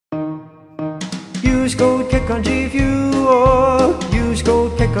use code CAC on GView, or use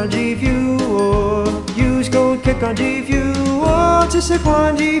code CAC on GView, or use code CAC on GView, or to save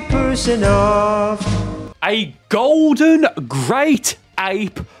 20% off. A golden great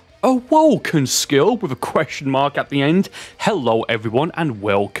ape awoken skill with a question mark at the end. Hello everyone and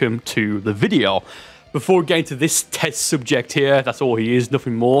welcome to the video. Before getting to this test subject here, that's all he is,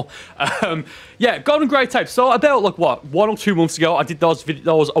 nothing more. Yeah, golden great ape. So about like what, 1 or 2 months ago, I did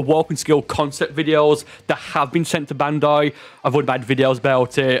those awoken skill concept videos that have been sent to Bandai. I've already made videos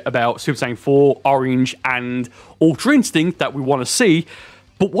about it, about Super Saiyan 4, Orange, and Ultra Instinct that we want to see.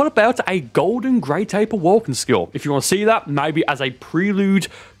 But what about a golden great ape awoken skill? If you want to see that, maybe as a prelude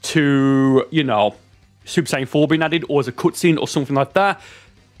to, you know, Super Saiyan 4 being added, or as a cutscene or something like that,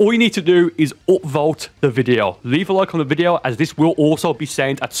 all you need to do is upvote the video. Leave a like on the video, as this will also be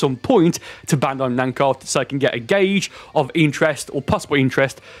sent at some point to Bandai Namco so I can get a gauge of interest or possible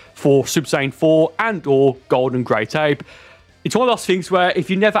interest for Super Saiyan 4 and or Golden Great Ape. It's one of those things where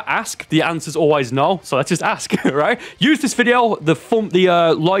if you never ask, the answer's always no. So let's just ask, right? Use this video,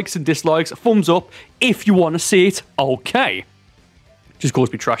 the likes and dislikes, thumbs up if you want to see it. Okay. Just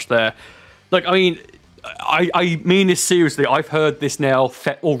calls me trash there. Like, I mean, I mean this seriously. I've heard this now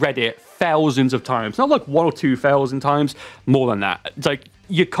already thousands of times. Not like 1 or 2,000 times, more than that. It's like,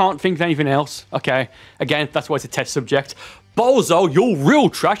 you can't think of anything else, okay? Again, that's why it's a test subject. Bozo, you're real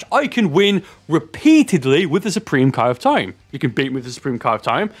trash. I can win repeatedly with the Supreme Kai of Time. You can beat me with the Supreme Kai of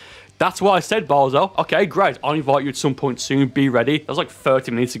Time. That's what I said, Bozo. Okay, great. I'll invite you at some point soon. Be ready. That was like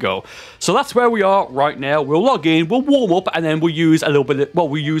 30 minutes ago. So that's where we are right now. We'll log in, we'll warm up, and then we'll use a little bit, well,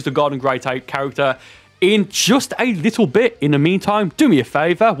 we'll use the Golden Great Ape character in just a little bit. In the meantime, do me a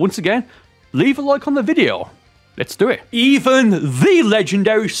favor, once again, leave a like on the video. Let's do it. Even the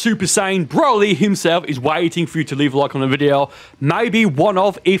legendary Super Saiyan Broly himself is waiting for you to leave a like on the video. Maybe one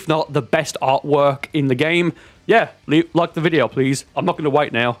of, if not the best artwork in the game. Yeah, like the video, please. I'm not going to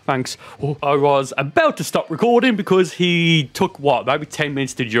wait now. Thanks. Oh, I was about to stop recording because he took, what, maybe 10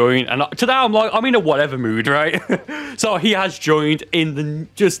 minutes to join. And today I'm like, I'm in a whatever mood, right? So he has joined in the,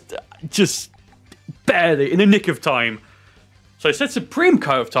 just barely, in the nick of time. So it said Supreme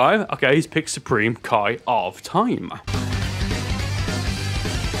Kai of Time. Okay, he's picked Supreme Kai of Time.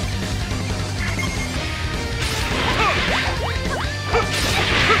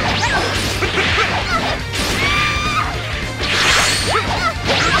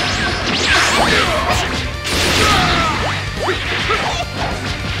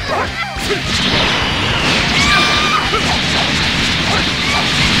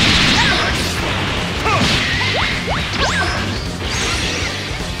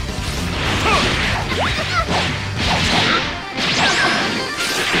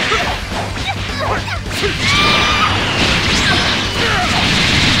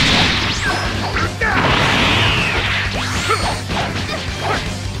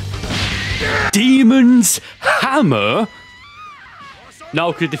 Demon's Hammer? No,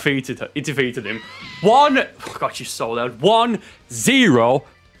 it defeated him. Oh God, she's so loud. 1-0.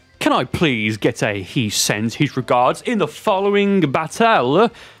 Can I please get a he sends his regards in the following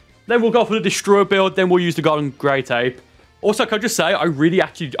battle? Then we'll go for the destroy build, then we'll use the Golden Great Ape. Also, can I just say, I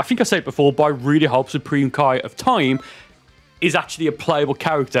think I said it before, but I really hope Supreme Kai of Time is actually a playable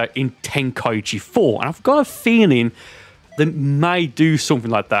character in Tenkaichi 4. And I've got a feeling they may do something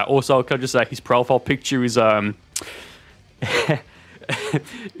like that. Also, can I just say, his profile picture is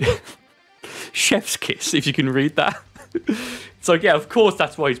chef's kiss, if you can read that. So yeah, of course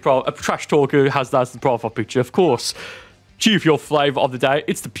that's why he's a trash talker has that as the profile picture, of course. Chief, your flavour of the day,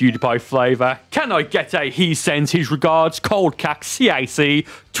 it's the PewDiePie flavour. Can I get a he sends his regards, cold CAC,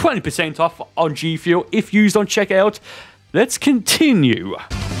 20% off on G Fuel if used on checkout. Let's continue.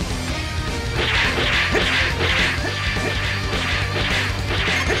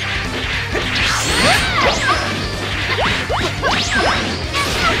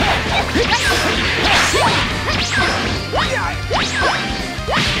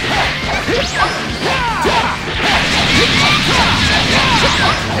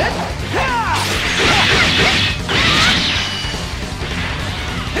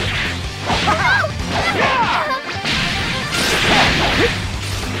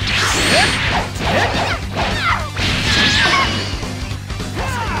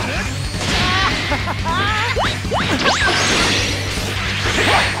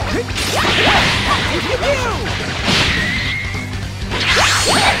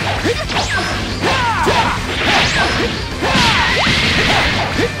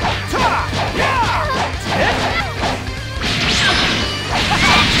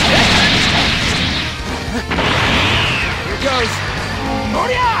 Here goes.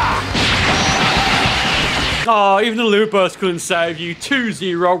 Moria! Oh, even the loot burst couldn't save you.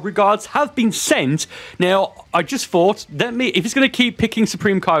 2-0 regards have been sent. Now, I just thought, if it's going to keep picking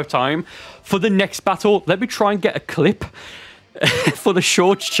Supreme Kai of Time for the next battle, let me try and get a clip for the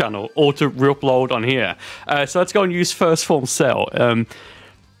Shorts channel or to re-upload on here. So let's go and use First Form Cell.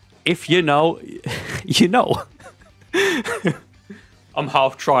 If you know, you know. I'm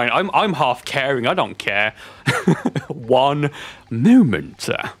half trying. I'm half caring. I don't care. One moment.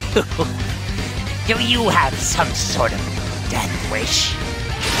 Do you have some sort of death wish?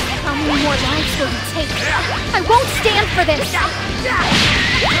 How many more lives will you take? I won't stand for this!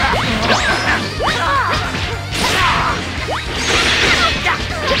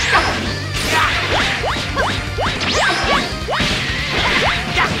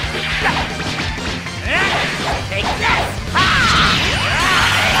 Take this!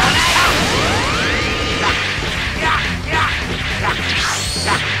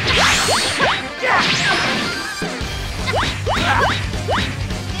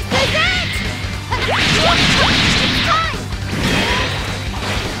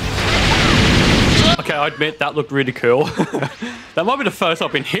 Okay, I admit that looked really cool. That might be the first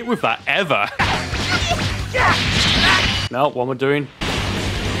I've been hit with that ever. No, what am I doing?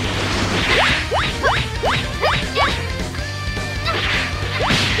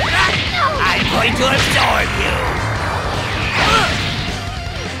 I'm going to absorb you!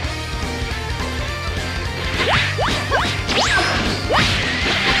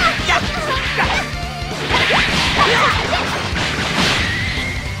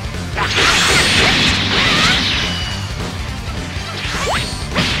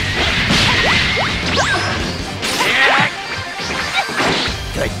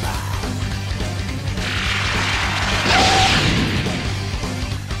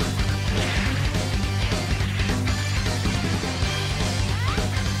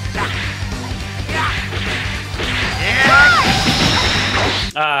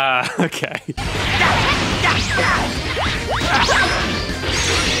 Okay.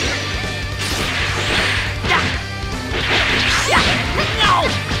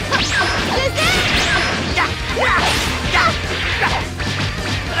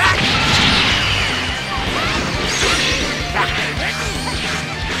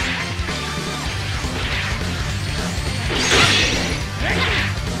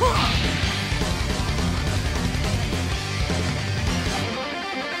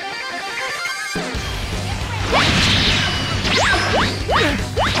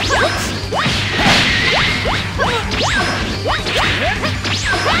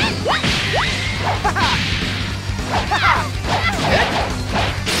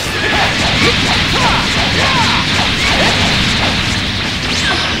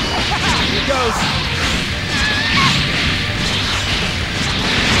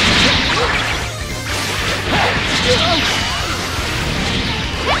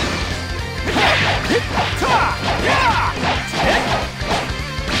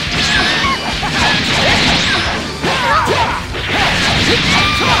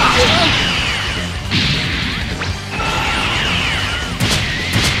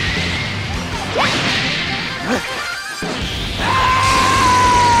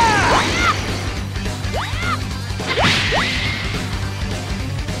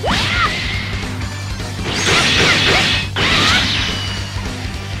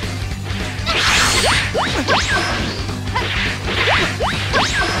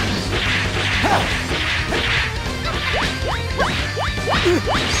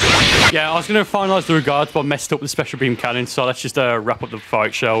 Yeah, I was going to finalise the regards, but I messed up the special beam cannon, so let's just wrap up the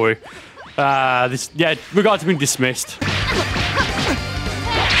fight, shall we? Yeah, regards have been dismissed. Show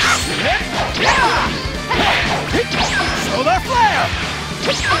their flair!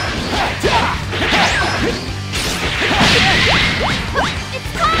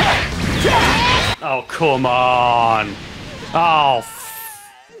 Oh, come on. Oh,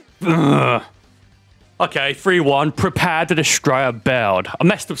 ugh. Okay, 3-1. Prepare to destroy a build. I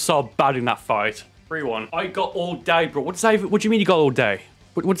messed up so bad in that fight. 3-1. I got all day, bro. What do you mean you got all day?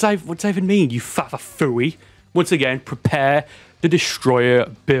 What does that even mean, you fooey? Once again, prepare the destroyer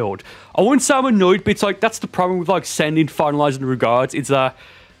build. I wouldn't say I'm annoyed, but it's like, that's the problem with like sending, finalizing the regards. It's that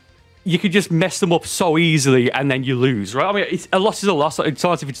you could just mess them up so easily and then you lose, right? I mean, a loss is a loss. It's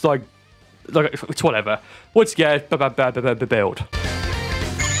not if it's like it's whatever. Once again, build.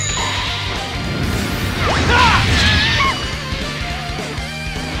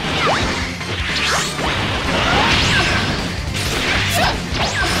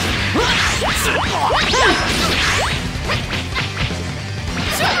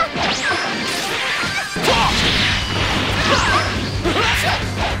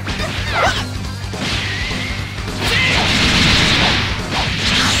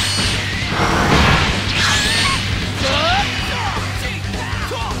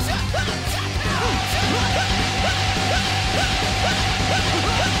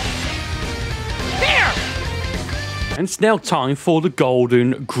 And it's now time for the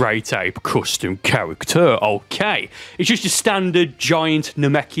Golden Great Ape custom character. Okay, it's just your standard giant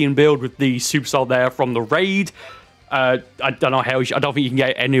Namekian build with the superstar there from the raid. I don't know how. I don't think you can get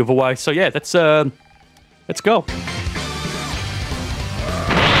it any other way. So yeah, let's go.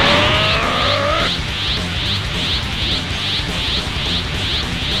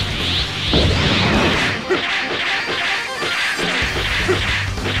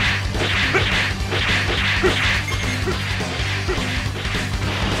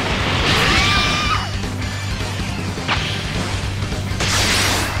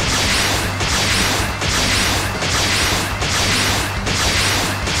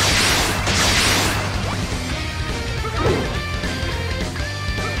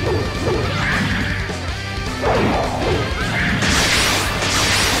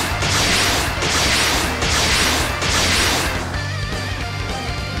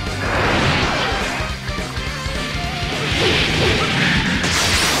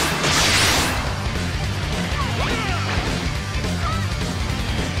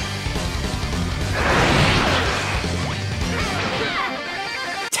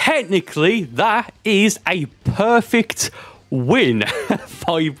 Technically, that is a perfect win.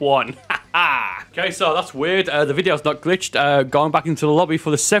 5-1. Okay, so that's weird. The video's not glitched. Going back into the lobby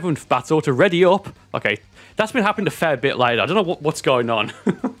for the 7th battle to ready up. Okay, that's been happening a fair bit later. I don't know what's going on.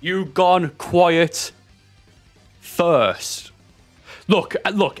 You gone quiet first. Look,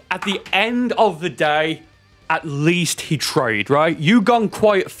 at the end of the day, at least he tried, right? You gone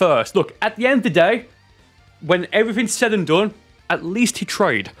quiet first. Look, at the end of the day, when everything's said and done, at least he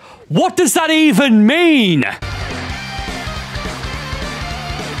tried. What does that even mean?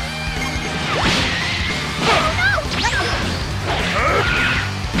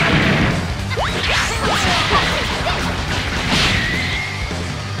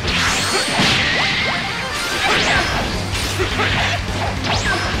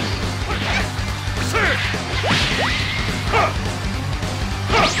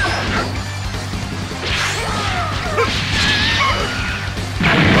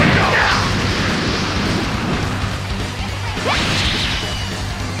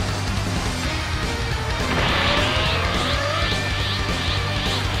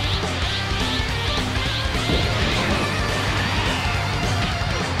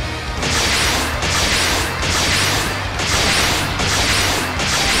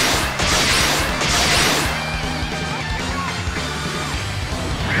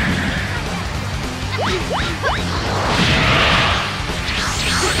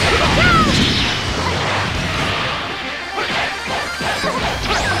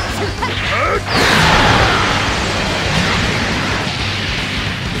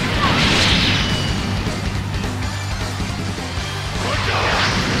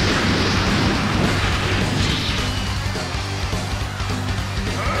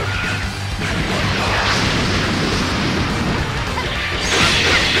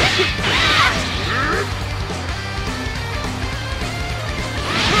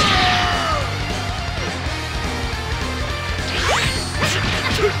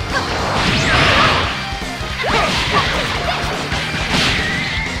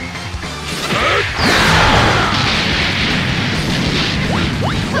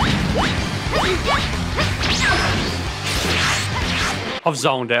 I've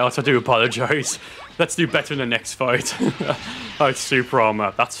zoned out, I do apologise. Let's do better in the next fight. Oh, it's super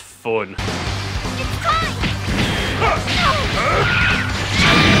armor. That's fun.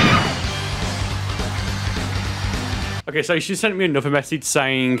 Okay, so she sent me another message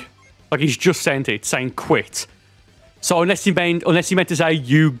saying, like he's just sent it, saying quit. So unless he meant to say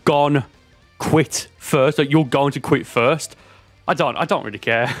you gone quit first, like you're going to quit first, I don't really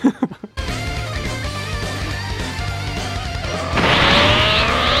care.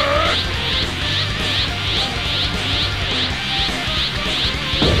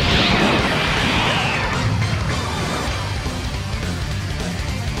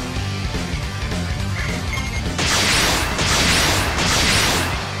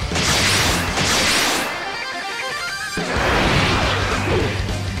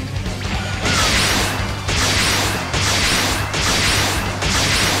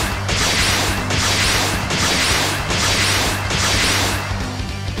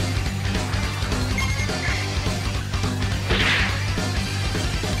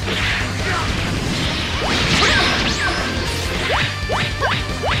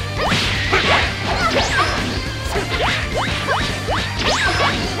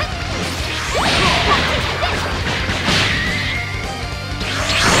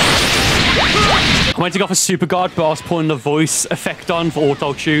 I went to go for Super Guard, but I was putting the voice effect on for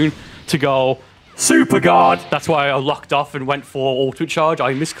auto-tune to go Super Guard! That's why I locked off and went for Ultimate Charge.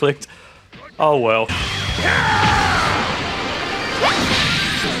 I misclicked. Oh well.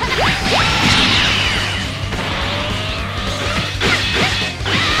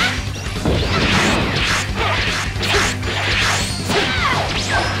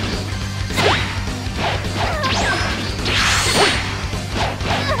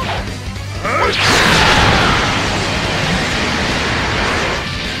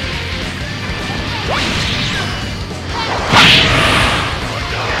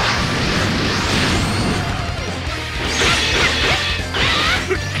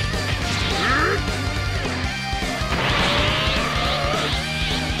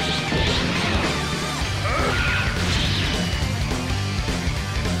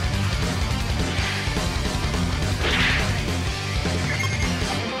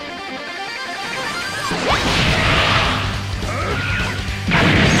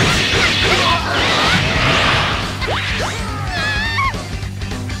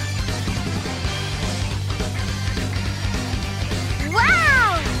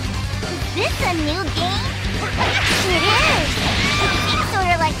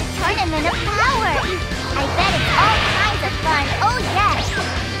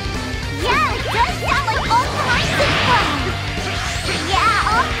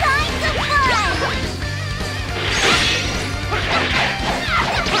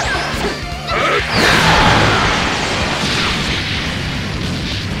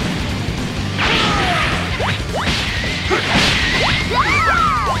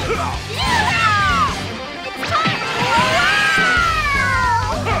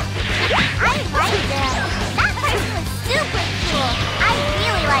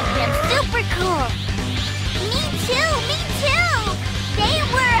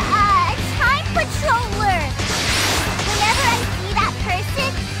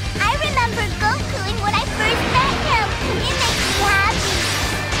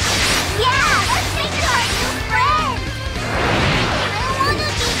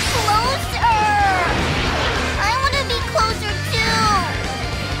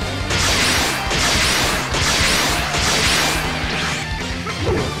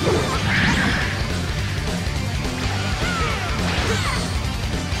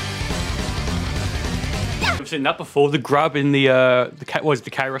 Seen that before, the grab in the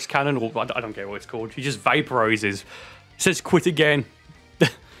Kairos cannon, or I don't get what it's called. He just vaporizes. It says quit again.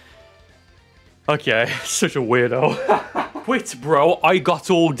 Okay, such a weirdo. Quit, bro. I got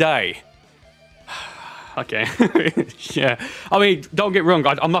all day. Okay. Yeah. I mean, don't get me wrong.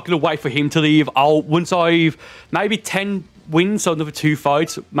 I'm not going to wait for him to leave. Once I've maybe 10 wins, so another 2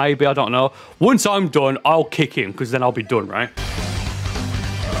 fights, maybe, I don't know. Once I'm done, I'll kick him, because then I'll be done, right?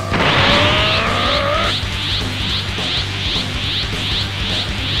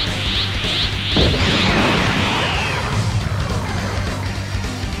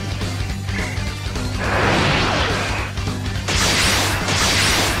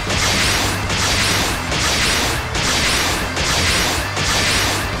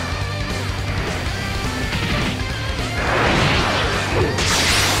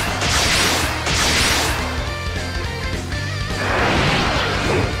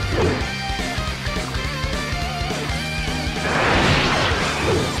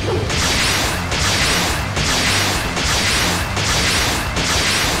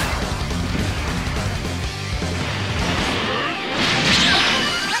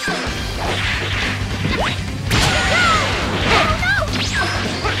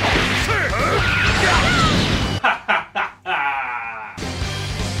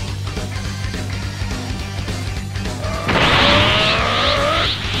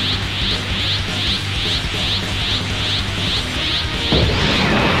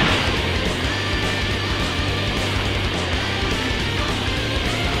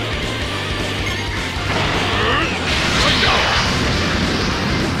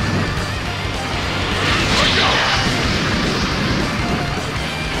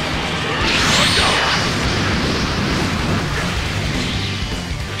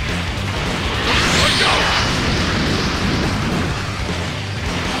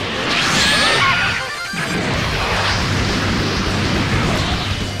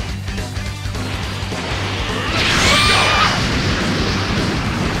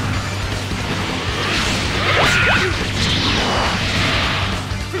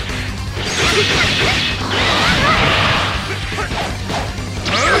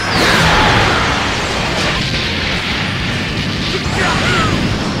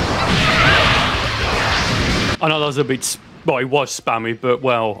 I know that was a bit, well, it was spammy, but,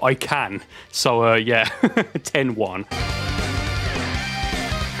 well, I can. So, yeah, 10-1.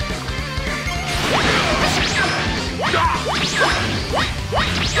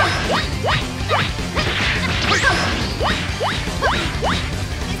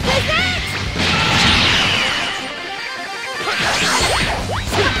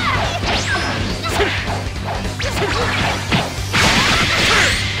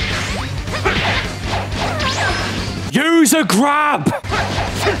 the grab!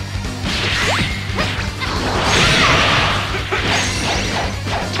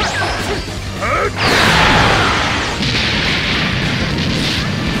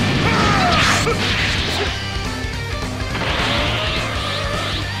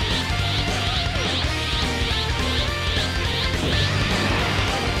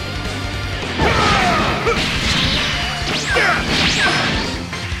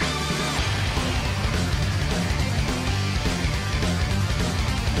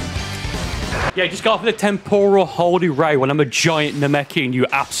 Yeah, just go for the temporal holy ray when I'm a giant Namekian, you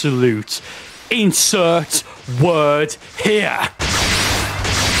absolute. Insert word here.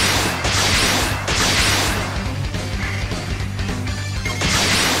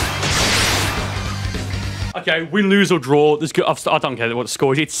 Okay, win, lose or draw. There's good. I don't care what the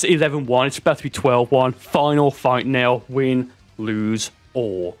score is. It's 11-1. It's about to be 12-1. Final fight now. Win, lose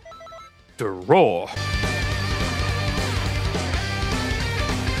or draw.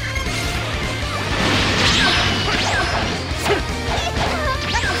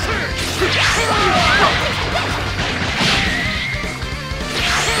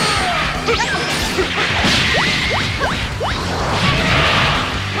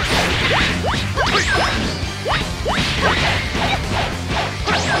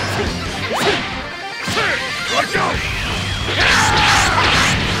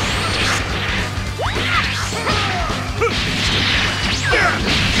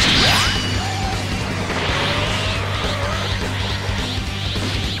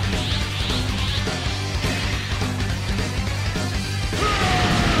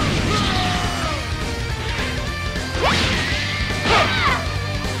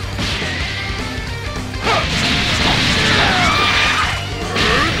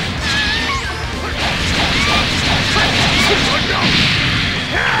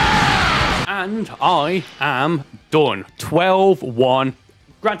 And I am done. 12-1.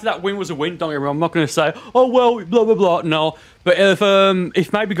 Granted, that win was a win. Don't get me wrong. I'm not going to say, oh, well, blah, blah, blah. No. But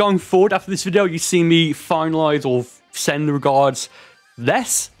if maybe going forward after this video, you see me finalize or send the regards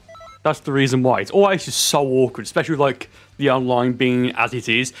less, that's the reason why. It's always just so awkward, especially with, like, the online being as it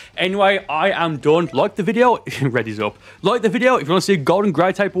is. Anyway, I am done. Like the video. Ready's up. Like the video if you want to see a golden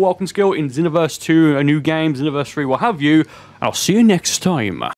great Ape Awoken skill in Xenoverse 2, a new game, Xenoverse 3, what have you. And I'll see you next time.